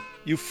so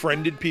you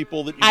friended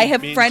people that you I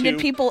have mean friended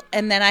to. people,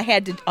 and then I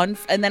had to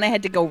and then I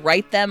had to go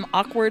write them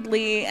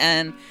awkwardly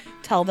and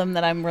tell them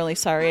that I'm really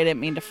sorry. I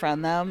didn't mean to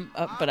friend them,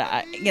 but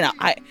I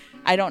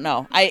don't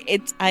know.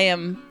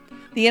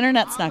 The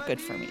internet's not good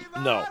for me.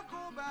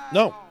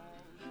 No.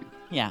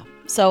 Yeah.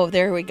 So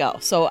there we go.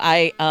 So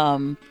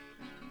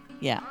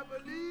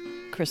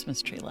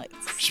Christmas tree lights.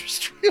 Christmas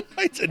tree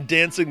lights and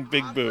dancing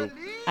Big Boo.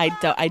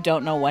 I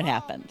don't know what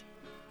happened,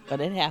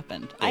 but it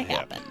happened. It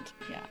happened.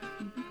 Yeah.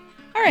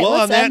 All right. Well,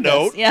 let's on that end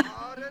note, this. Yeah.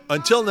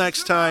 Until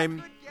next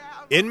time,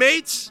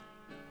 inmates,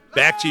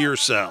 back to your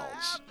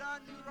cells.